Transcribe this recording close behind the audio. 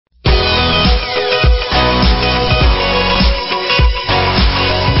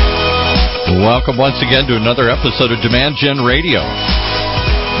Welcome once again to another episode of Demand Gen Radio,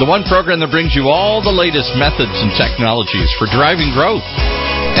 the one program that brings you all the latest methods and technologies for driving growth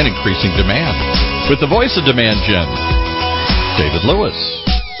and increasing demand. With the voice of Demand Gen, David Lewis.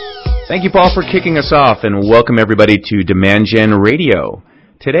 Thank you, Paul, for kicking us off, and welcome everybody to Demand Gen Radio.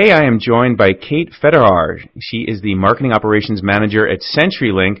 Today I am joined by Kate Federer. She is the Marketing Operations Manager at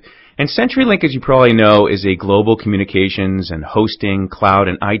CenturyLink. And CenturyLink, as you probably know, is a global communications and hosting, cloud,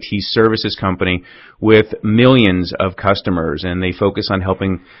 and IT services company with millions of customers. And they focus on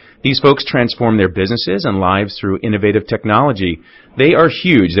helping these folks transform their businesses and lives through innovative technology. They are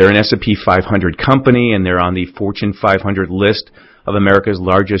huge. They're an S&P 500 company, and they're on the Fortune 500 list of America's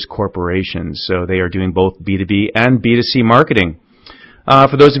largest corporations. So they are doing both B2B and B2C marketing.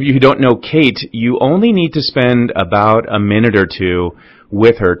 For those of you who don't know Kate, you only need to spend about a minute or two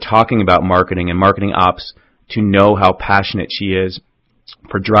with her talking about marketing and marketing ops to know how passionate she is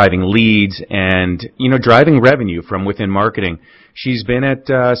for driving leads and, driving revenue from within marketing. She's been at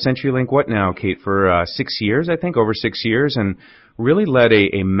CenturyLink, what now, Kate, for 6 years, I think, over 6 years, and really led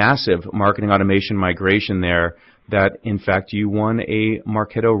a massive marketing automation migration there that, in fact, you won a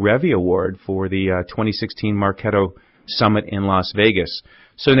Marketo Revy Award for the 2016 Marketo Summit in Las Vegas.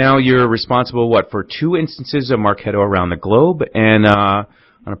 So now you're responsible, for 2 instances of Marketo around the globe. And on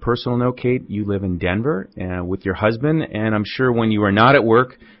a personal note, Kate, you live in Denver with your husband. And I'm sure when you are not at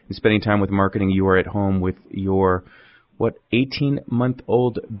work and spending time with marketing, you are at home with your,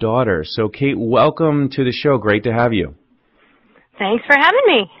 18-month-old daughter. So, Kate, welcome to the show. Great to have you. Thanks for having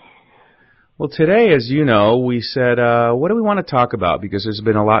me. Well, today, as you know, we said, what do we want to talk about? Because there's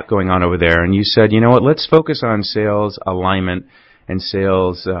been a lot going on over there. And you said, let's focus on sales alignment and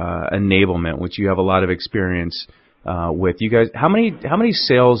sales enablement, which you have a lot of experience with. You guys, how many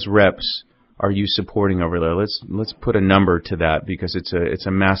sales reps are you supporting over there? Let's put a number to that because it's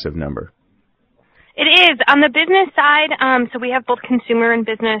a massive number. It is. On the business side, so we have both consumer and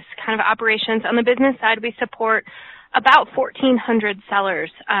business kind of operations. On the business side, we support about 1,400 sellers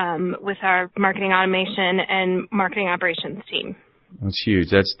with our marketing automation and marketing operations team. That's huge.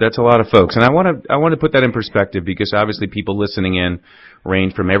 That's a lot of folks, and I want to put that in perspective because obviously people listening in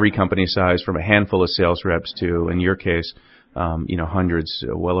range from every company size, from a handful of sales reps to, in your case, hundreds,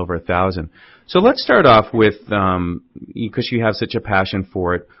 well over 1,000. So let's start off with because you have such a passion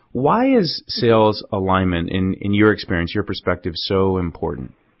for it. Why is sales alignment, in your experience, your perspective, so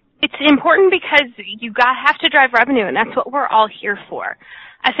important? It's important because you have to drive revenue, and that's what we're all here for.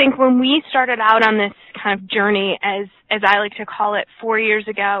 I think when we started out on this kind of journey, as I like to call it, 4 years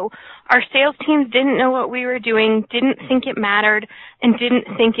ago, our sales teams didn't know what we were doing, didn't think it mattered, and didn't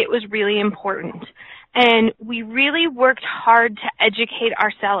think it was really important. And we really worked hard to educate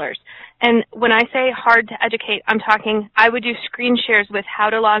our sellers. And when I say hard to educate, I'm talking I would do screen shares with how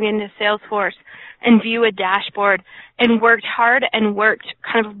to log into Salesforce and view a dashboard, and worked hard and worked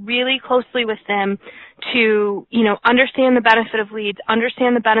kind of really closely with them to, understand the benefit of leads,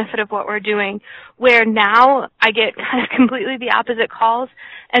 understand the benefit of what we're doing, where now I get kind of completely the opposite calls,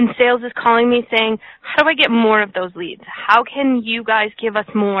 and sales is calling me saying, how do I get more of those leads? How can you guys give us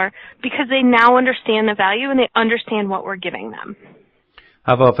more? Because they now understand the value and they understand what we're giving them.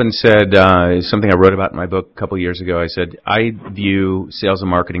 I've often said, something I wrote about in my book a couple of years ago, I said, I view sales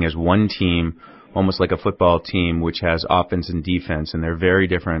and marketing as one team, almost like a football team, which has offense and defense, and they're very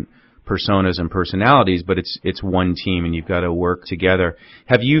different personas and personalities, but it's one team, and you've got to work together.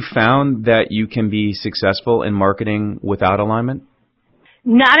 Have you found that you can be successful in marketing without alignment?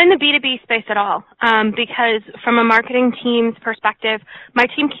 Not in the B2B space at all, because from a marketing team's perspective, my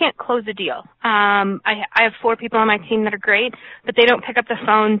team can't close a deal. I have 4 people on my team that are great, but they don't pick up the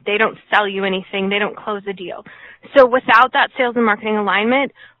phone, they don't sell you anything, they don't close a deal. So without that sales and marketing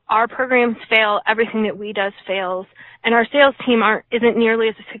alignment, our programs fail, everything that we does fails, and our sales team isn't nearly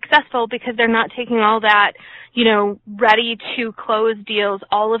as successful because they're not taking all that, ready to close deals,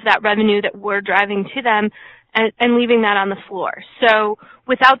 all of that revenue that we're driving to them, and leaving that on the floor. So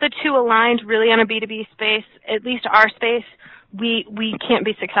without the two aligned really on a B2B space, at least our space, we can't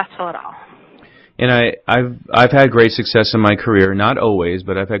be successful at all. And I've had great success in my career, not always,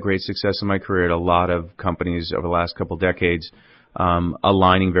 but I've had great success in my career at a lot of companies over the last couple decades,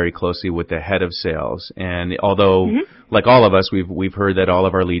 aligning very closely with the head of sales. And although, like all of us, we've heard that all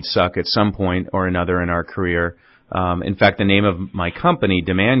of our leads suck at some point or another in our career. In fact, the name of my company,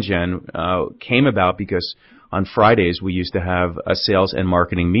 Demand Gen, came about because on Fridays we used to have a sales and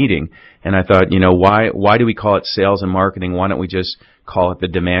marketing meeting. And I thought, why do we call it sales and marketing? Why don't we just call it the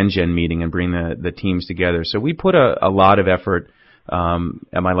Demand Gen meeting and bring the teams together? So we put a lot of effort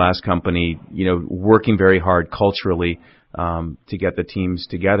at my last company, working very hard culturally to get the teams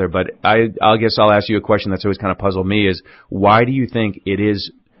together. But I guess I'll ask you a question that's always kind of puzzled me is, why do you think it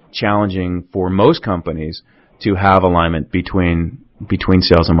is challenging for most companies to have alignment between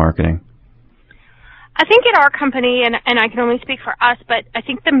sales and marketing? I think at our company, and I can only speak for us, but I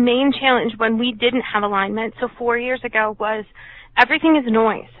think the main challenge when we didn't have alignment, so 4 years ago, was everything is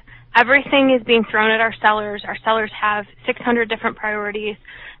noise. Everything is being thrown at our sellers. Our sellers have 600 different priorities,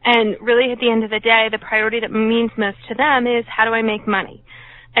 and really at the end of the day, the priority that means most to them is, how do I make money?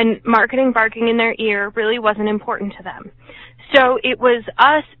 And marketing barking in their ear really wasn't important to them. So it was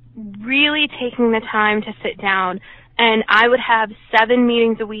us really taking the time to sit down, and I would have 7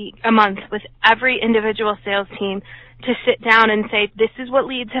 meetings a month with every individual sales team to sit down and say, this is what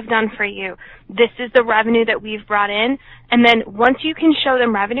leads have done for you. This is the revenue that we've brought in. And then once you can show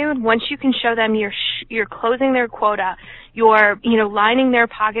them revenue, and once you can show them you're closing their quota, you're lining their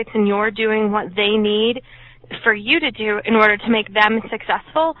pockets, and you're doing what they need for you to do in order to make them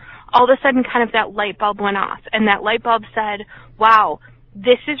successful, all of a sudden kind of that light bulb went off. And that light bulb said, wow,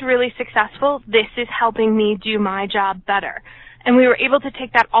 this is really successful. This is helping me do my job better. And we were able to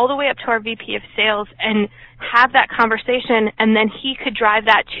take that all the way up to our VP of sales and have that conversation, and then he could drive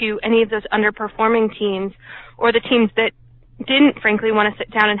that to any of those underperforming teams or the teams that didn't, frankly, want to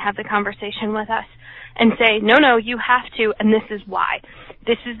sit down and have the conversation with us and say, no, you have to, and this is why.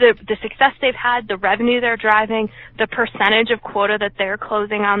 This is the success they've had, the revenue they're driving, the percentage of quota that they're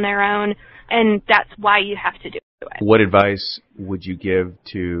closing on their own, and that's why you have to do it. What advice would you give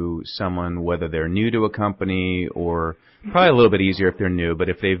to someone, whether they're new to a company, or probably a little bit easier if they're new, but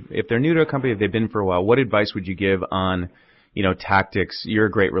if they're new to a company, if they've been for a while, what advice would you give on, tactics? You're a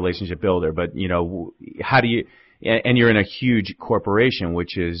great relationship builder, but, how do you, and you're in a huge corporation,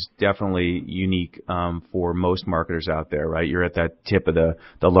 which is definitely unique for most marketers out there, right? You're at that tip of the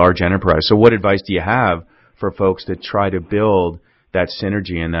large enterprise. So what advice do you have for folks to try to build that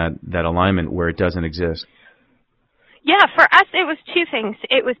synergy and that alignment where it doesn't exist? Yeah, for us, it was 2 things.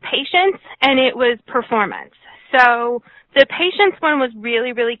 It was patience and it was performance. So the patience one was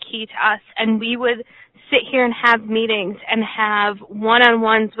really, really key to us, and we would sit here and have meetings and have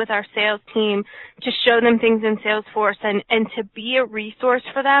one-on-ones with our sales team to show them things in Salesforce and to be a resource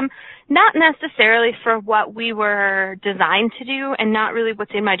for them, not necessarily for what we were designed to do and not really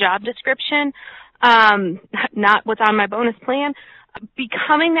what's in my job description, not what's on my bonus plan.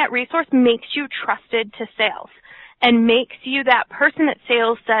 Becoming that resource makes you trusted to sales and makes you that person that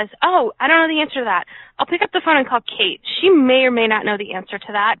sales says, oh, I don't know the answer to that. I'll pick up the phone and call Kate. She may or may not know the answer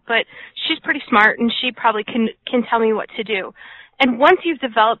to that, but she's pretty smart, and she probably can tell me what to do. And once you've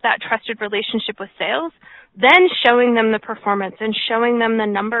developed that trusted relationship with sales, then showing them the performance and showing them the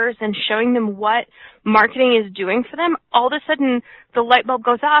numbers and showing them what marketing is doing for them, all of a sudden the light bulb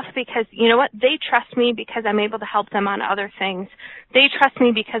goes off, because you know what? They trust me because I'm able to help them on other things. They trust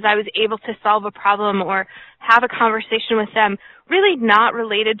me because I was able to solve a problem or have a conversation with them, really not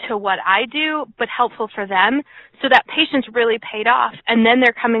related to what I do, but helpful for them. So that patience really paid off. And then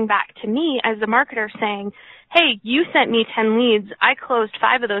they're coming back to me as the marketer saying, hey, you sent me 10 leads. I closed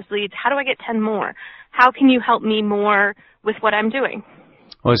 5 of those leads. How do I get 10 more? How can you help me more with what I'm doing?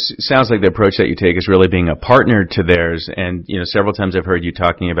 Well, it sounds like the approach that you take is really being a partner to theirs. And, several times I've heard you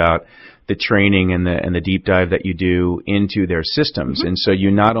talking about the training and the deep dive that you do into their systems. Mm-hmm. And so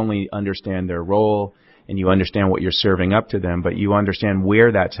you not only understand their role and you understand what you're serving up to them, but you understand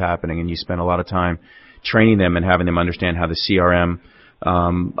where that's happening, and you spend a lot of time training them and having them understand how the CRM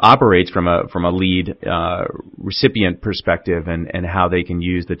operates from a lead recipient perspective, and how they can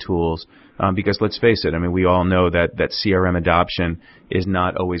use the tools. Because let's face it, I mean, we all know that CRM adoption is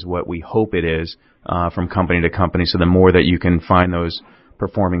not always what we hope it is from company to company. So the more that you can find those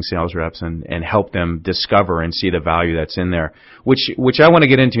performing sales reps and help them discover and see the value that's in there, which I want to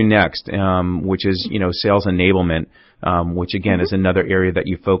get into next, which is sales enablement, which again is another area that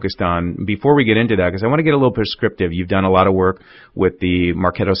you focused on. Before we get into that, because I want to get a little prescriptive, you've done a lot of work with the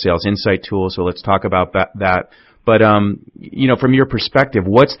Marketo Sales Insight tool, so let's talk about that. But from your perspective,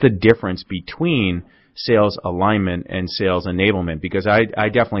 what's the difference between sales alignment and sales enablement? Because I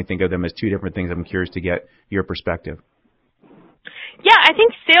definitely think of them as 2 different things. I'm curious to get your perspective. Yeah, I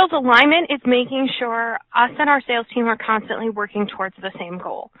think sales alignment is making sure us and our sales team are constantly working towards the same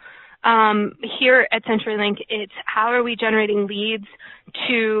goal. Here at CenturyLink, it's how are we generating leads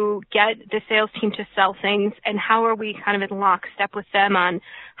to get the sales team to sell things, and how are we kind of in lockstep with them on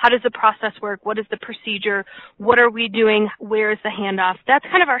how does the process work, what is the procedure, what are we doing, where is the handoff. That's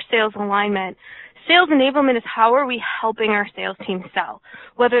kind of our sales alignment. Sales enablement is how are we helping our sales team sell,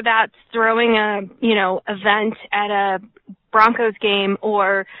 whether that's throwing a event at a Broncos game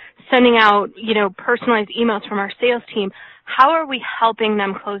or sending out, personalized emails from our sales team. How are we helping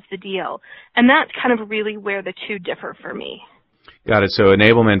them close the deal? And that's kind of really where the two differ for me. Got it. So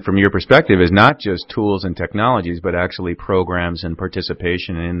enablement from your perspective is not just tools and technologies, but actually programs and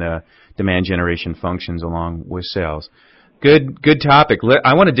participation in the demand generation functions along with sales. Good topic.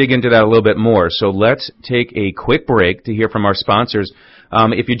 I want to dig into that a little bit more. So let's take a quick break to hear from our sponsors.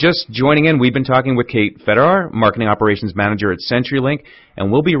 If you're just joining in, we've been talking with Kate Federer, Marketing Operations Manager at CenturyLink,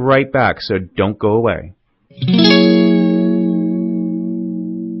 and we'll be right back, so don't go away.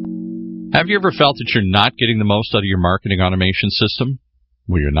 Have you ever felt that you're not getting the most out of your marketing automation system?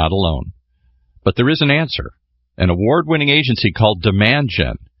 Well, you're not alone. But there is an answer, an award-winning agency called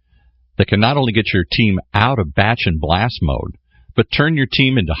DemandGen that can not only get your team out of batch and blast mode, but turn your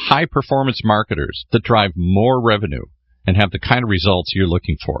team into high-performance marketers that drive more revenue and have the kind of results you're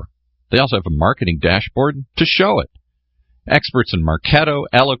looking for. They also have a marketing dashboard to show it. Experts in Marketo,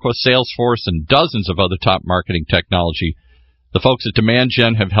 Eloqua, Salesforce, and dozens of other top marketing technology, the folks at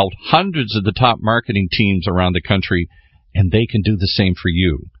DemandGen have helped hundreds of the top marketing teams around the country, and they can do the same for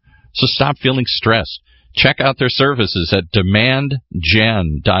you. So stop feeling stressed. Check out their services at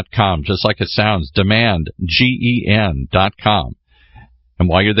demandgen.com, just like it sounds, demandgen.com. And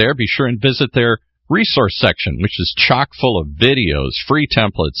while you're there, be sure and visit their resource section, which is chock full of videos, free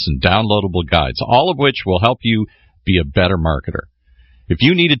templates, and downloadable guides, all of which will help you be a better marketer. If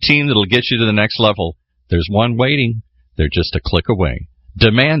you need a team that'll get you to the next level, there's one waiting. They're just a click away.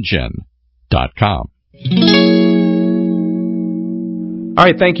 demandgen.com. All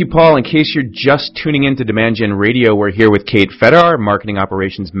right, thank you, Paul. In case you're just tuning in to DemandGen Radio, we're here with Kate Federer, Marketing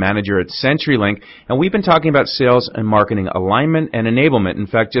Operations Manager at CenturyLink, and we've been talking about sales and marketing alignment and enablement. In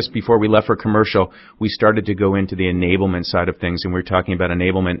fact, just before we left for commercial, we started to go into the enablement side of things, and we're talking about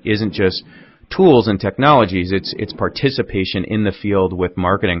enablement isn't just tools and technologies, it's participation in the field with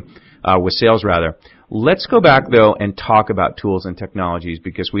marketing, with sales rather. Let's go back, though, and talk about tools and technologies,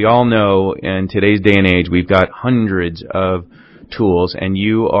 because we all know in today's day and age, we've got hundreds of tools, and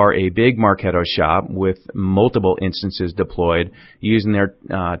you are a big Marketo shop with multiple instances deployed using their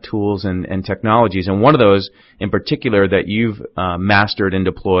tools and technologies. And one of those in particular that you've mastered and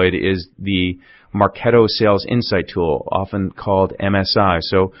deployed is the Marketo Sales Insight tool, often called MSI.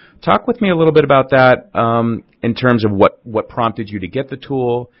 So talk with me a little bit about that in terms of what prompted you to get the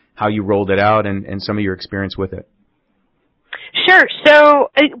tool, how you rolled it out, and some of your experience with it. Sure. So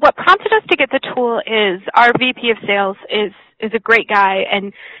what prompted us to get the tool is our VP of Sales is a great guy,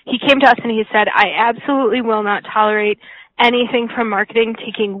 and he came to us and he said, I absolutely will not tolerate anything from marketing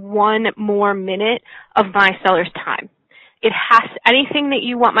taking one more minute of my seller's time. Anything that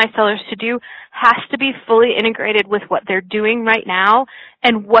you want my sellers to do has to be fully integrated with what they're doing right now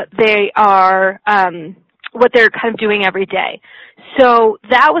and what they are, what they're kind of doing every day. So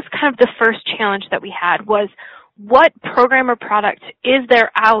that was kind of the first challenge that we had was, what program or product is there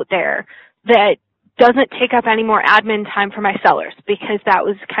out there that doesn't take up any more admin time for my sellers? Because that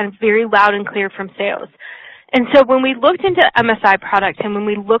was kind of very loud and clear from sales. And so when we looked into MSI product and when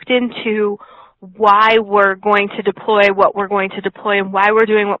we looked into why we're going to deploy what we're going to deploy and why we're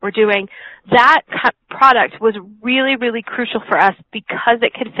doing what we're doing, that product was really, really crucial for us because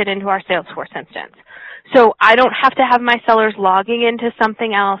it could fit into our Salesforce instance. So I don't have to have my sellers logging into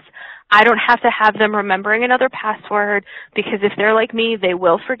something else. I don't have to have them remembering another password because if they're like me, they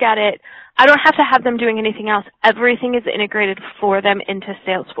will forget it. I don't have to have them doing anything else. Everything is integrated for them into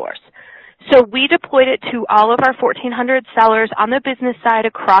Salesforce. So we deployed it to all of our 1,400 sellers on the business side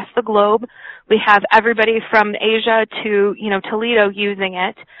across the globe. We have everybody from Asia to, Toledo using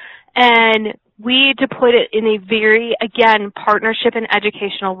it. And we deployed it in a very, again, partnership and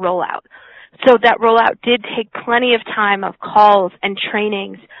educational rollout. So that rollout did take plenty of time of calls and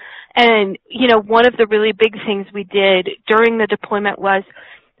trainings. And, one of the really big things we did during the deployment was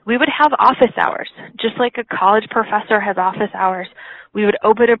we would have office hours. Just like a college professor has office hours, we would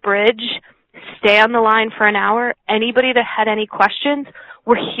open a bridge, stay on the line for an hour. Anybody that had any questions,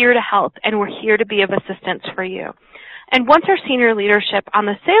 we're here to help, and we're here to be of assistance for you. And once our senior leadership on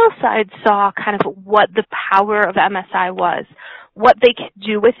the sales side saw kind of what the power of MSI was, what they could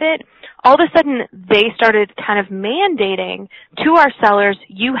do with it, all of a sudden they started kind of mandating to our sellers,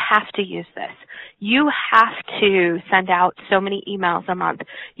 you have to use this. You have to send out so many emails a month.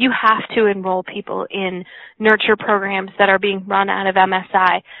 You have to enroll people in nurture programs that are being run out of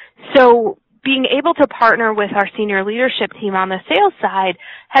MSI. So being able to partner with our senior leadership team on the sales side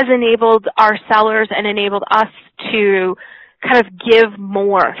has enabled our sellers and enabled us to kind of give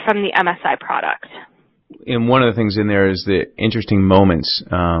more from the MSI product. And one of the things in there is the interesting moments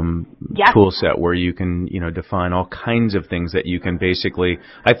tool set, where you can, define all kinds of things that you can basically.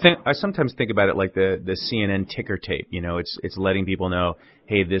 I sometimes think about it like the CNN ticker tape. It's letting people know,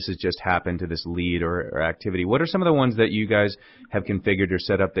 hey, this has just happened to this lead or activity. What are some of the ones that you guys have configured or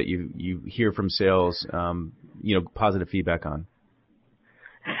set up that you hear from sales, positive feedback on?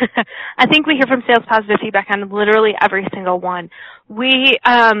 I think we hear from sales positive feedback on literally every single one. We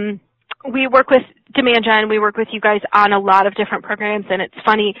work with Demand Gen. We work with you guys on a lot of different programs, and it's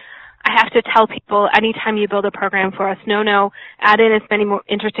funny. I have to tell people anytime you build a program for us, add in as many more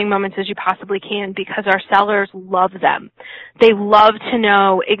interesting moments as you possibly can, because our sellers love them. They love to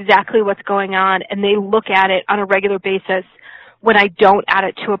know exactly what's going on, and they look at it on a regular basis. When I don't add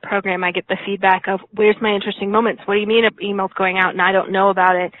it to a program, I get the feedback of, where's my interesting moments? What do you mean an email's going out and I don't know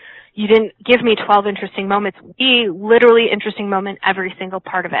about it? You didn't give me 12 interesting moments. Literally interesting moment, every single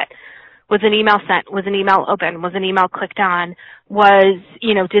part of it. Was an email sent? Was an email open? Was an email clicked on?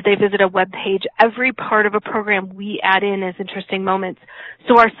 Did they visit a web page? Every part of a program we add in as interesting moments,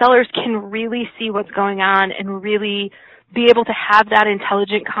 so our sellers can really see what's going on and really be able to have that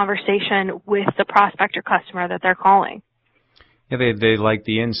intelligent conversation with the prospect or customer that they're calling. Yeah, they like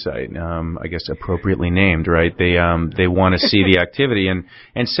the insight, I guess appropriately named, right? They want to see the activity, and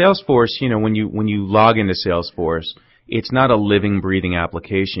Salesforce, when you log into Salesforce, it's not a living, breathing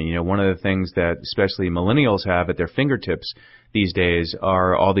application. One of the things that especially millennials have at their fingertips these days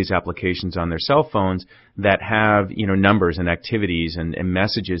are all these applications on their cell phones that have, numbers and activities and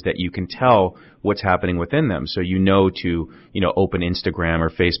messages that you can tell what's happening within them. So to, open Instagram or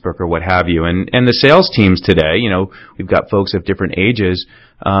Facebook or what have you. And the sales teams today, we've got folks of different ages.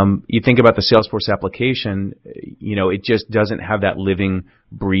 You think about the Salesforce application, it just doesn't have that living,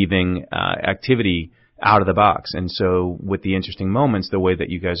 breathing activity out of the box. And so with the interesting moments, the way that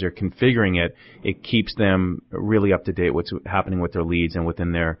you guys are configuring it, it keeps them really up to date what's happening with their leads and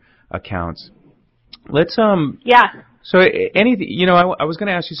within their accounts. Let's So anything, I was going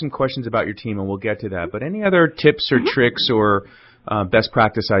to ask you some questions about your team, and we'll get to that. But any other tips or tricks or best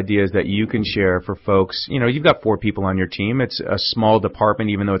practice ideas that you can share for folks? You've got 4 people on your team. It's a small department,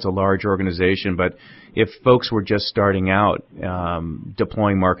 even though it's a large organization. But if folks were just starting out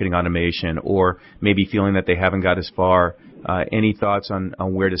deploying marketing automation, or maybe feeling that they haven't got as far, any thoughts on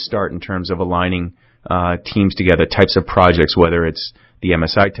where to start in terms of aligning teams together, types of projects, whether it's the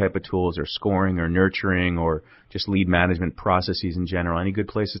MSI type of tools or scoring or nurturing or just lead management processes in general? Any good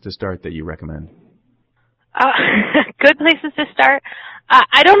places to start that you recommend? Good places to start.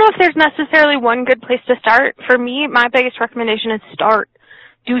 I don't know if there's necessarily one good place to start. For me, my biggest recommendation is start.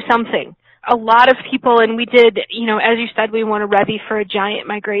 Do something. A lot of people, and we did, as you said, we want to Revy for a giant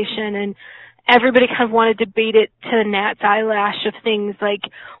migration, and everybody kind of wanted to debate it to the gnat's eyelash of things like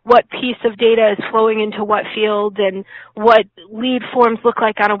what piece of data is flowing into what field and what lead forms look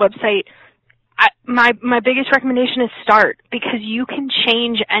like on a website. My biggest recommendation is start, because you can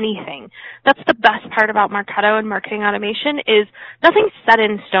change anything. That's the best part about Marketo and marketing automation is nothing's set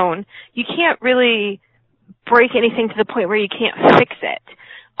in stone. You can't really break anything to the point where you can't fix it.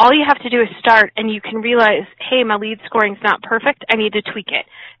 All you have to do is start, and you can realize, hey, my lead scoring's not perfect. I need to tweak it.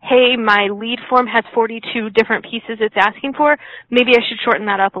 Hey, my lead form has 42 different pieces it's asking for. Maybe I should shorten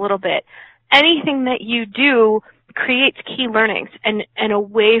that up a little bit. Anything that you do creates key learnings and a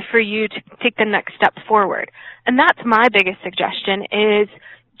way for you to take the next step forward. And that's my biggest suggestion is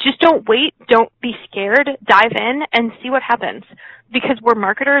just don't wait. Don't be scared. Dive in and see what happens, because we're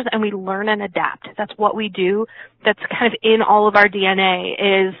marketers and we learn and adapt. That's what we do. That's kind of in all of our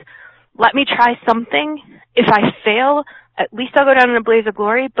DNA is let me try something. If I fail, at least I'll go down in a blaze of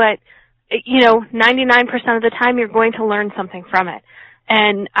glory. But, 99% of the time you're going to learn something from it.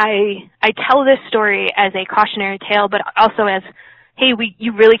 And I tell this story as a cautionary tale, but also as, hey,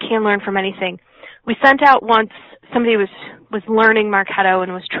 you really can learn from anything. We sent out once, somebody was learning Marketo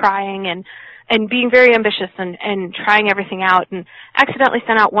and was trying and being very ambitious and trying everything out, and accidentally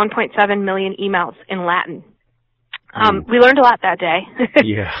sent out 1.7 million emails in Latin. We learned a lot that day.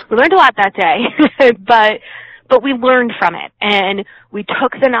 Yeah. We learned a lot that day, but we learned from it, and we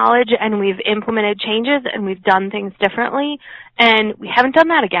took the knowledge and we've implemented changes and we've done things differently, and we haven't done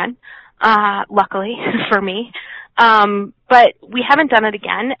that again, luckily for me. But we haven't done it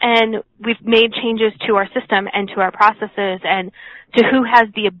again, and we've made changes to our system and to our processes and to who has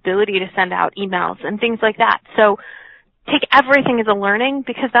the ability to send out emails and things like that. So take everything as a learning,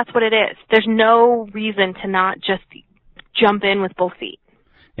 because that's what it is. There's no reason to not just jump in with both feet.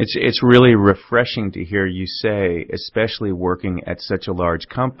 It's really refreshing to hear you say, especially working at such a large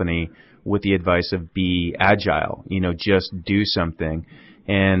company, with the advice of be agile, just do something.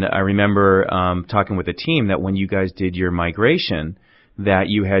 And I remember talking with the team that when you guys did your migration, that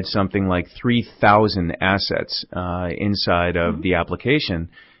you had something like 3,000 assets inside of the application,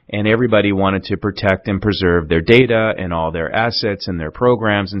 and everybody wanted to protect and preserve their data and all their assets and their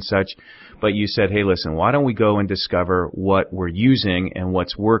programs and such. But you said, hey, listen, why don't we go and discover what we're using and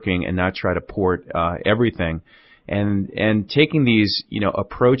what's working and not try to port everything? And taking these,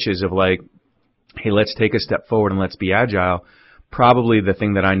 approaches of like, hey, let's take a step forward and let's be agile. Probably the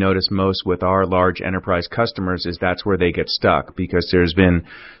thing that I notice most with our large enterprise customers is that's where they get stuck, because there's been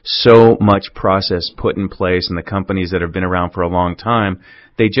so much process put in place, and the companies that have been around for a long time,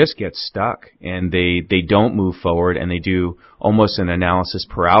 they just get stuck and they don't move forward, and they do almost an analysis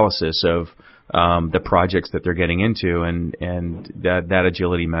paralysis of the projects that they're getting into, and that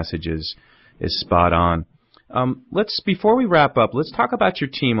agility message is spot on. Before we wrap up, let's talk about your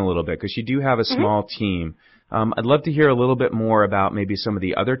team a little bit, because you do have a small team. I'd love to hear a little bit more about maybe some of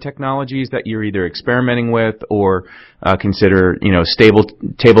the other technologies that you're either experimenting with or consider,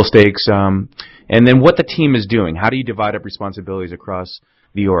 table stakes, and then what the team is doing. How do you divide up responsibilities across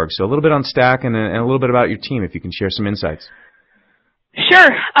the org? So a little bit on Stack and a little bit about your team, if you can share some insights. Sure.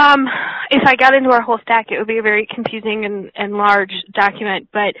 If I got into our whole stack, it would be a very confusing and large document,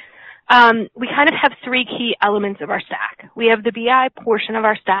 but we kind of have three key elements of our stack. We have the BI portion of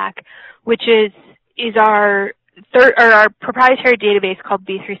our stack, which is our proprietary database called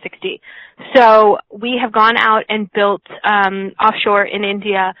B360. So we have gone out and built offshore in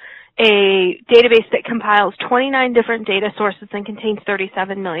India a database that compiles 29 different data sources and contains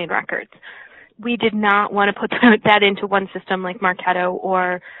 37 million records. We did not want to put that into one system like Marketo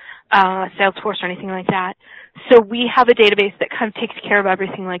or Salesforce or anything like that. So we have a database that kind of takes care of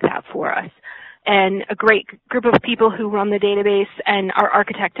everything like that for us. And a great group of people who run the database, and our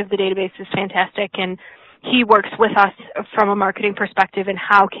architect of the database is fantastic, and he works with us from a marketing perspective and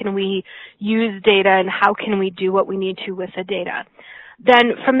how can we use data and how can we do what we need to with the data.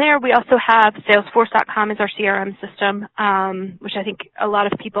 Then from there, we also have Salesforce.com as our CRM system, which I think a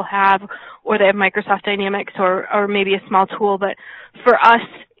lot of people have, or they have Microsoft Dynamics or maybe a small tool. But for us,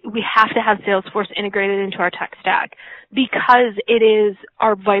 we have to have Salesforce integrated into our tech stack because it is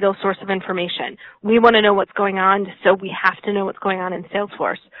our vital source of information. We want to know what's going on, so we have to know what's going on in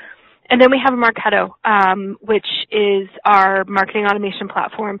Salesforce. And then we have Marketo, which is our marketing automation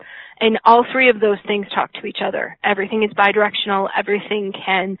platform. And all three of those things talk to each other. Everything is bidirectional. Everything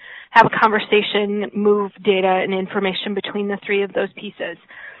can have a conversation, move data and information between the three of those pieces.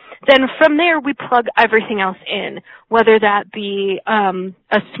 Then from there, we plug everything else in, whether that be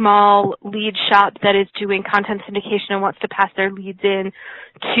a small lead shop that is doing content syndication and wants to pass their leads in,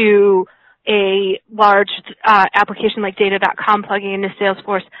 to a large application like Data.com plugging into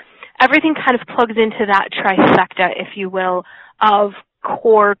Salesforce. Everything kind of plugs into that trifecta, if you will, of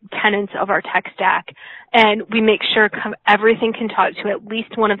core tenets of our tech stack. And we make sure everything can talk to at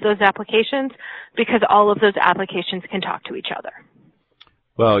least one of those applications, because all of those applications can talk to each other.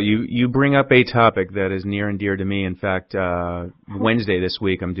 Well, you bring up a topic that is near and dear to me. In fact, Wednesday this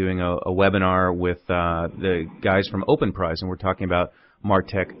week, I'm doing a webinar with the guys from OpenPrize, and we're talking about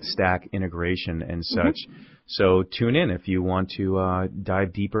MarTech stack integration and such. So tune in if you want to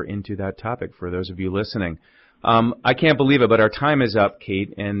dive deeper into that topic for those of you listening. I can't believe it, but our time is up,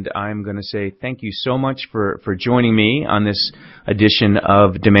 Kate, and I'm going to say thank you so much for joining me on this edition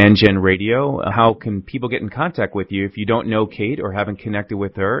of Demand Gen Radio. How can people get in contact with you if you don't know Kate or haven't connected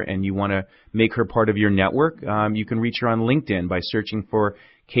with her and you want to make her part of your network? You can reach her on LinkedIn by searching for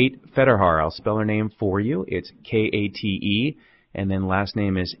Kate Federhar. I'll spell her name for you. It's Kate, and then last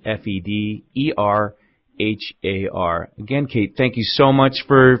name is Federhar. Again, Kate, thank you so much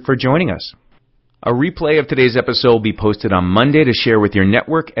for joining us. A replay of today's episode will be posted on Monday to share with your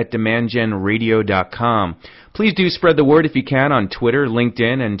network at DemandGenRadio.com. Please do spread the word if you can on Twitter,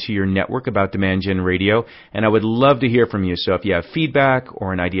 LinkedIn, and to your network about Demand Gen Radio. And I would love to hear from you. So if you have feedback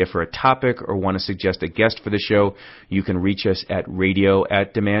or an idea for a topic or want to suggest a guest for the show, you can reach us at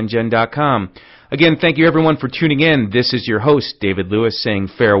radio@DemandGen.com. Again, thank you everyone for tuning in. This is your host, David Lewis, saying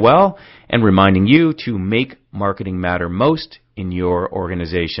farewell and reminding you to make marketing matter most in your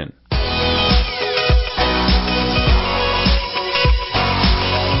organization.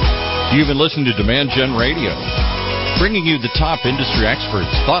 You've been listening to Demand Gen Radio, bringing you the top industry experts,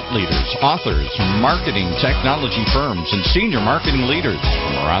 thought leaders, authors, marketing technology firms, and senior marketing leaders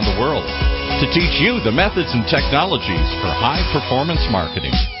from around the world to teach you the methods and technologies for high-performance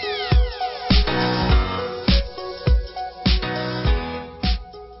marketing.